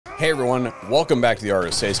Hey everyone, welcome back to the Art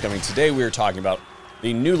of Scumming. Today we are talking about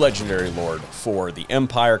the new legendary lord for the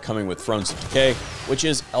Empire coming with Thrones of Decay, which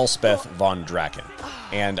is Elspeth Von Draken.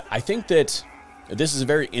 And I think that this is a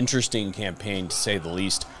very interesting campaign, to say the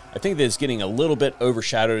least. I think that it's getting a little bit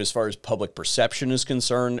overshadowed as far as public perception is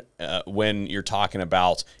concerned when you're talking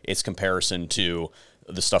about its comparison to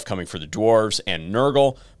the stuff coming for the dwarves and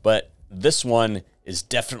Nurgle, but this one is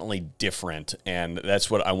definitely different, and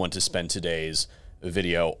that's what I want to spend today's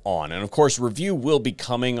video on. And of course, review will be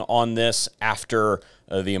coming on this after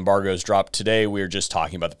the embargoes dropped. Today we are just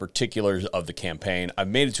talking about the particulars of the campaign. I've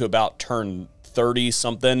made it to about turn 30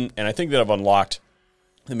 something, and I think that I've unlocked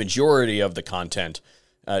the majority of the content,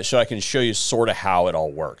 so I can show you sort of how it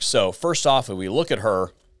all works. So first off, if we look at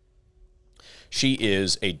her, she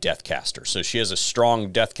is a death caster. So she has a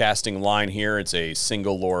strong death casting line here. It's a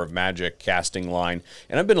single lore of magic casting line,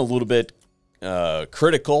 and I've been a little bit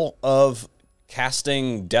critical of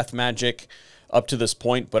casting death magic up to this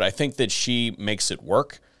point, but I think that she makes it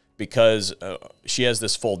work because she has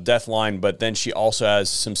this full death line, but then she also has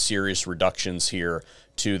some serious reductions here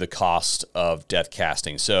to the cost of death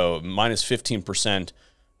casting. So minus 15%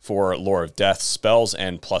 for Lore of Death spells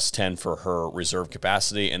and plus 10 for her reserve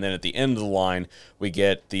capacity. And then at the end of the line, we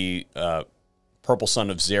get the Purple Sun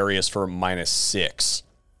of Xarius for minus 6.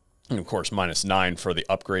 And of course, minus 9 for the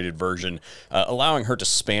upgraded version, allowing her to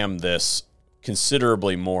spam this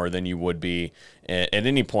considerably more than you would be at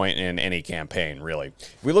any point in any campaign, really.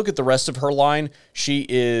 If we look at the rest of her line, she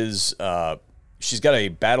is she's got a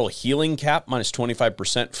battle healing cap, minus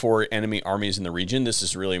 25% for enemy armies in the region. This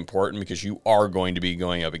is really important because you are going to be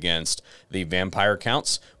going up against the vampire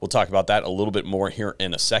counts. We'll talk about that a little bit more here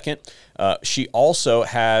in a second. She also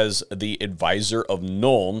has the Advisor of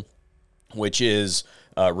Nuln, which is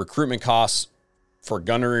recruitment costs for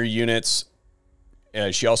gunnery units.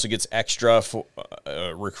 She also gets extra for,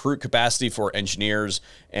 recruit capacity for engineers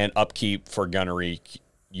and upkeep for gunnery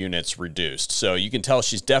units reduced. So you can tell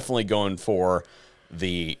she's definitely going for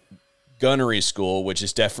the gunnery school, which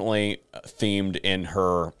is definitely themed in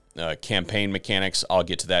her campaign mechanics. I'll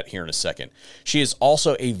get to that here in a second. She is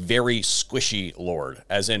also a very squishy lord,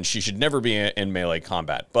 as in she should never be in melee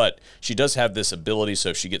combat, but she does have this ability, so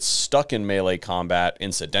if she gets stuck in melee combat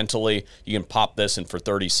incidentally, you can pop this, and for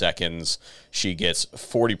 30 seconds she gets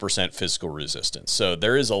 40% physical resistance. So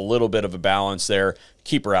there is a little bit of a balance there.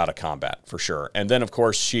 Keep her out of combat for sure. And then of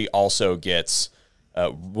course she also gets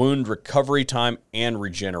wound recovery time and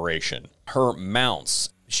regeneration. Her mounts,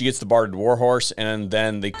 she gets the Barded Warhorse and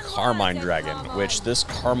then the Carmine Dragon, which this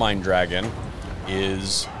Carmine Dragon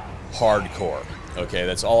is hardcore. Okay,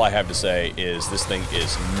 that's all I have to say is this thing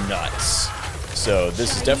is nuts. So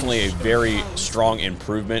this is definitely a very strong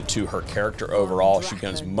improvement to her character overall. She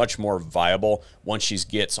becomes much more viable once she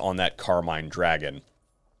gets on that Carmine Dragon.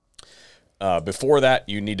 Before that,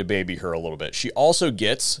 you need to baby her a little bit. She also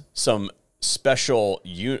gets some special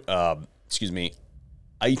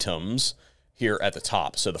items here at the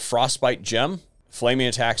top. So the Frostbite Gem, flaming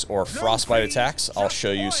attacks or frostbite attacks. I'll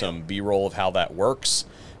show you some B-roll of how that works.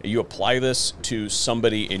 You apply this to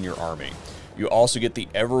somebody in your army. You also get the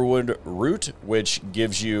Everwood Root, which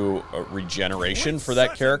gives you a regeneration for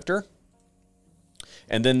that character.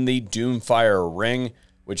 And then the Doomfire Ring,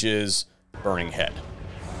 which is Burning Head.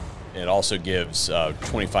 It also gives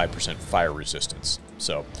 25% fire resistance.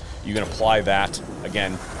 So you can apply that,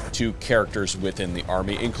 again, to characters within the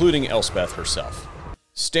army, including Elspeth herself.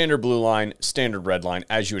 Standard blue line, standard red line,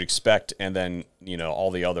 as you would expect, and then, you know,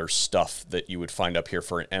 all the other stuff that you would find up here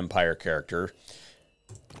for an Empire character.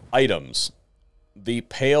 Items. The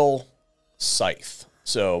Pale Scythe.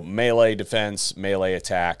 So melee defense, melee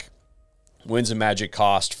attack, wins and magic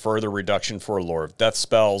cost, further reduction for Lore of Death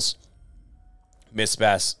spells,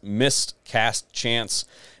 missed cast chance,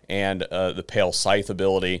 and the Pale Scythe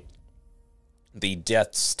ability. The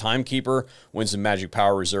Death's Timekeeper, wins and magic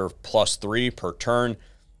power reserve +3 per turn.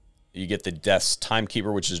 You get the Death's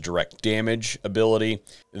Timekeeper, which is direct damage ability.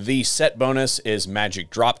 The set bonus is magic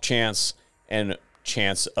drop chance and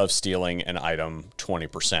chance of stealing an item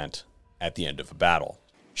 20% at the end of a battle.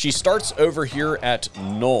 She starts over here at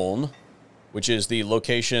Nuln, which is the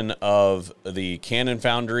location of the Cannon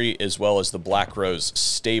Foundry as well as the Black Rose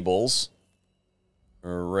Stables.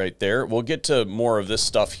 Right there. We'll get to more of this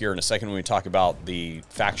stuff here in a second when we talk about the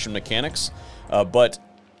faction mechanics, but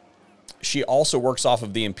she also works off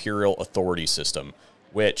of the Imperial Authority system,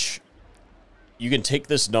 which you can take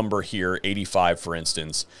this number here, 85 for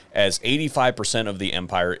instance, as 85% of the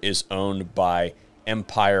Empire is owned by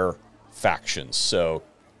Empire factions. So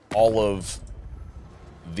all of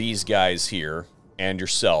these guys here and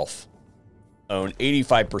yourself own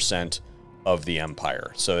 85% of the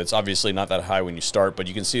Empire. So it's obviously not that high when you start, but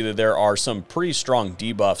you can see that there are some pretty strong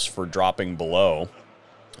debuffs for dropping below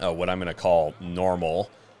what I'm going to call normal,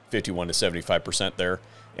 51 to 75% there,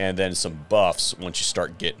 and then some buffs once you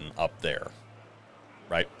start getting up there,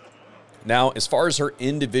 right? Now, as far as her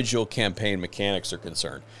individual campaign mechanics are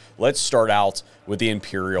concerned, let's start out with the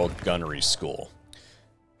Imperial Gunnery School.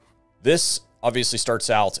 This obviously starts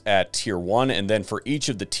out at tier 1, and then for each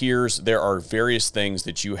of the tiers, there are various things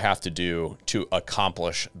that you have to do to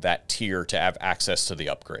accomplish that tier to have access to the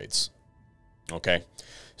upgrades. Okay,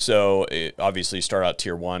 so obviously you start out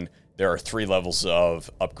tier 1. There are 3 levels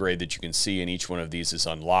of upgrade that you can see, and each one of these is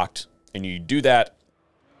unlocked. And you do that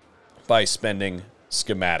by spending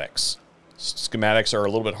schematics. Schematics are a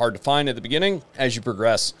little bit hard to find at the beginning. As you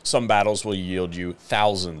progress, some battles will yield you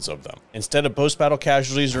thousands of them. Instead of post-battle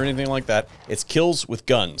casualties or anything like that, it's kills with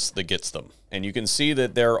guns that gets them. And you can see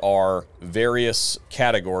that there are various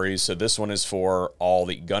categories. So this one is for all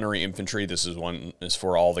the gunnery infantry. This one is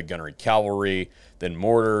for all the gunnery cavalry, then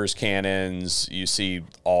mortars, cannons. You see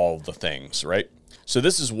all the things, right? So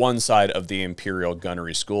this is one side of the Imperial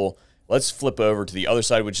Gunnery School. Let's flip over to the other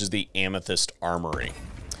side, which is the Amethyst Armory.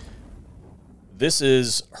 This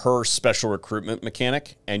is her special recruitment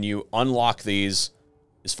mechanic, and you unlock these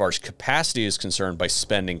as far as capacity is concerned by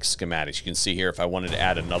spending schematics. You can see here, if I wanted to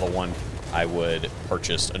add another one, I would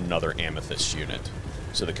purchase another Amethyst unit.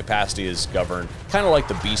 So the capacity is governed kind of like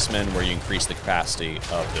the Beastmen, where you increase the capacity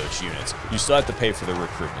of those units. You still have to pay for the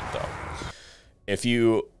recruitment, though. If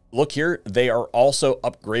you look here, they are also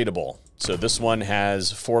upgradable. So this one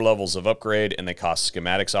has 4 levels of upgrade, and they cost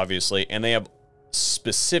schematics, obviously, and they have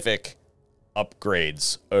specific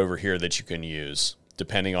upgrades over here that you can use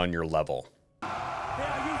depending on your level. They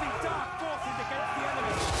are using dark forces against the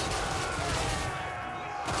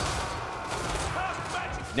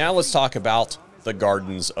enemy. Now let's talk about the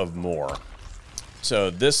Gardens of Moor. So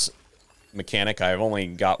this mechanic, I've only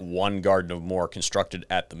got one Garden of Moor constructed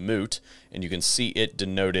at the Moot, and you can see it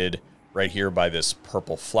denoted right here by this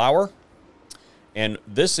purple flower. And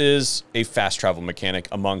this is a fast travel mechanic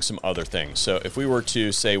among some other things. So if we were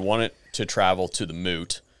to say wanted to travel to the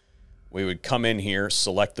Moot, we would come in here,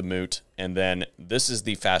 select the Moot, and then this is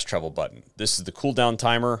the fast travel button. This is the cooldown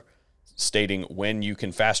timer stating when you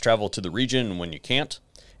can fast travel to the region and when you can't.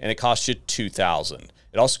 And it costs you 2,000.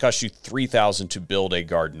 It also costs you 3,000 to build a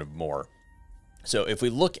Garden of Moor. So if we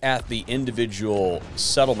look at the individual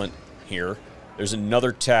settlement here, there's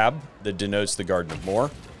another tab that denotes the Garden of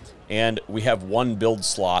Moor. And we have one build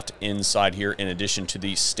slot inside here in addition to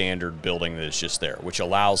the standard building that is just there, which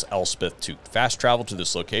allows Elspeth to fast travel to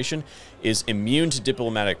this location, is immune to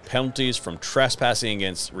diplomatic penalties from trespassing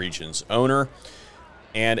against region's owner,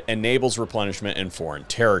 and enables replenishment in foreign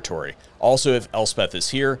territory. Also, if Elspeth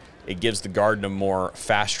is here, it gives the Garden of Moor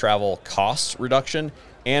fast travel cost reduction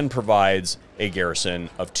and provides a garrison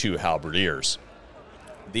of 2 halberdiers.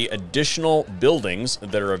 The additional buildings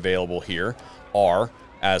that are available here are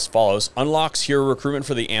as follows. Unlocks hero recruitment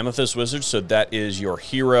for the Amethyst Wizard, so that is your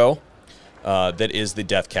hero, that is the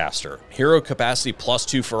Deathcaster. Hero capacity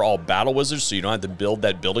 +2 for all battle wizards, so you don't have to build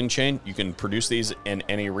that building chain. You can produce these in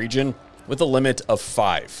any region with a limit of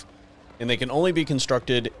 5. And they can only be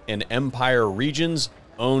constructed in Empire regions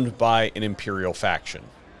owned by an Imperial faction.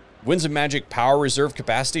 Winds of Magic Power Reserve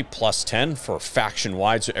capacity +10 for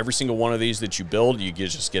faction-wide. So every single one of these that you build, you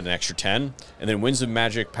just get an extra 10. And then Winds of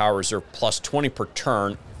Magic Power Reserve +20 per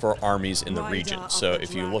turn for armies in the region. So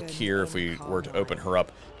if you look here, if we were to open her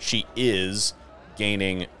up, she is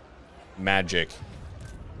gaining magic.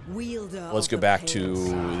 Let's go back to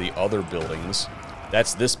the other buildings.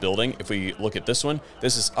 That's this building. If we look at this one,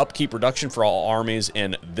 this is upkeep reduction for all armies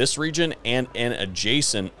in this region and in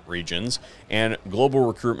adjacent regions, and global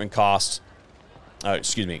recruitment cost,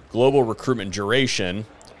 global recruitment duration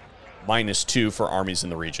 -2 for armies in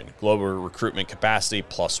the region. Global recruitment capacity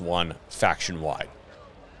 +1 faction-wide.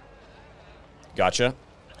 Gotcha?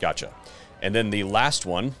 Gotcha. And then the last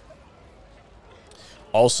one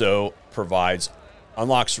also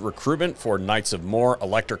unlocks recruitment for Knights of Moor,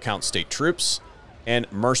 Elector Count State troops, and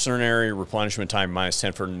mercenary replenishment time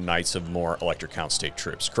 -10 for Knights of Moor Elector Count State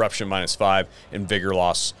troops. Corruption -5 and vigor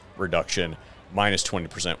loss reduction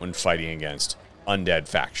 -20% when fighting against undead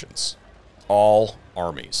factions. All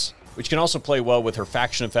armies. Which can also play well with her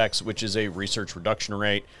faction effects, which is a research reduction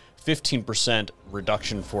rate, 15%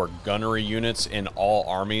 reduction for gunnery units in all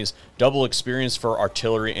armies, double experience for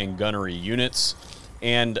artillery and gunnery units,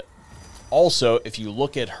 and also if you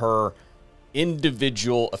look at her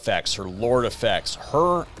individual effects, her lord effects,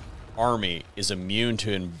 her army is immune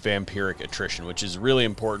to vampiric attrition, which is really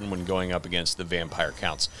important when going up against the vampire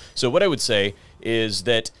counts. So what I would say is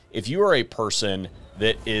that if you are a person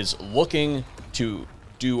that is looking to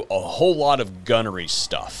do a whole lot of gunnery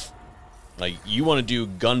stuff, like you want to do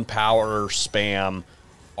gunpowder spam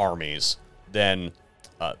armies, then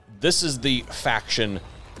this is the faction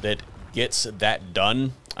that gets that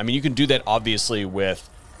done. I mean, you can do that obviously with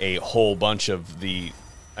a whole bunch of the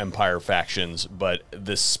Empire factions, but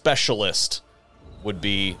the specialist would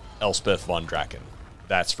be Elspeth Von Draken.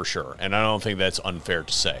 That's for sure. And I don't think that's unfair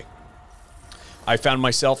to say. I found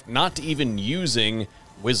myself not even using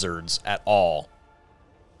wizards at all.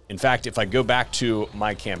 In fact, if I go back to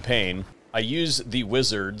my campaign, I use the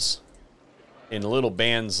wizards in little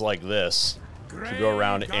bands like this to go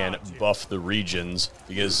around and buff the regions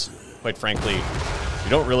because, quite frankly, we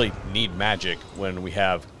don't really need magic when we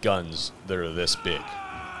have guns that are this big.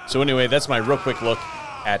 So anyway, that's my real quick look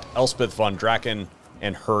at Elspeth Von Draken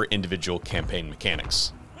and her individual campaign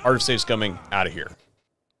mechanics. Art of Safe Scumming, out of here.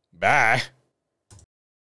 Bye.